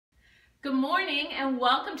Good morning and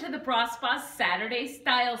welcome to the Bra Spa Saturday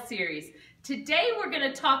Style Series. Today we're going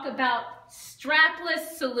to talk about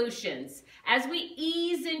strapless solutions. As we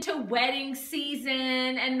ease into wedding season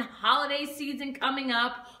and holiday season coming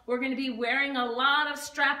up, we're going to be wearing a lot of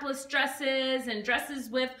strapless dresses and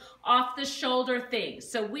dresses with off-the-shoulder things.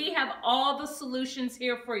 So we have all the solutions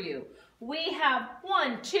here for you. We have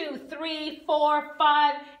 1, 2, 3, 4,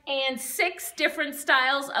 5, and 6 different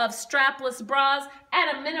styles of strapless bras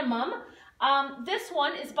at a minimum. This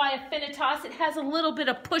one is by Affinitas. It has a little bit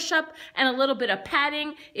of push-up and a little bit of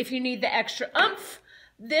padding if you need the extra oomph.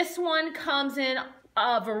 This one comes in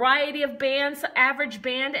a variety of bands, average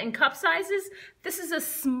band and cup sizes. This is a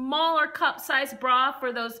smaller cup size bra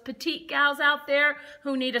for those petite gals out there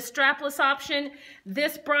who need a strapless option.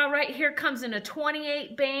 This bra right here comes in a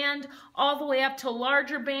 28 band all the way up to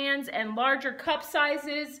larger bands and larger cup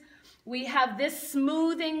sizes. We have this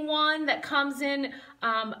smoothing one that comes in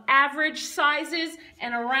average sizes,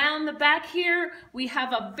 and around the back here we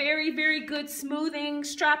have a very, very good smoothing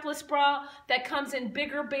strapless bra that comes in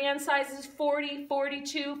bigger band sizes, 40,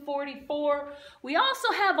 42, 44. We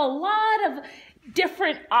also have a lot of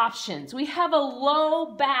different options. We have a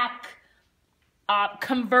low back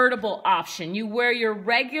convertible option. You wear your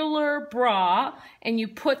regular bra and you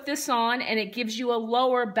put this on and it gives you a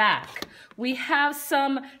lower back. We have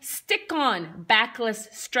some stick-on backless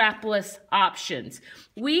strapless options.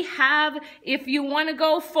 We have, if you want to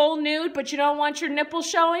go full nude but you don't want your nipples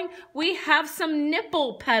showing, we have some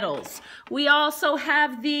nipple pedals. We also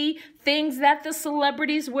have the things that the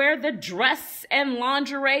celebrities wear, the dress and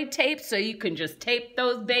lingerie tapes, so you can just tape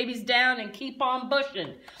those babies down and keep on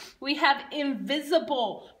bushing. We have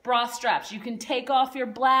invisible bra straps. You can take off your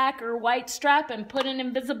black or white strap and put an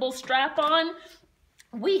invisible strap on.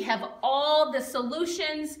 We have all the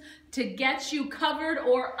solutions to get you covered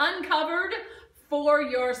or uncovered for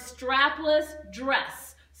your strapless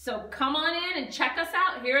dress. So come on in and check us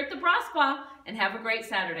out here at the Bra Spa and have a great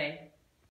Saturday.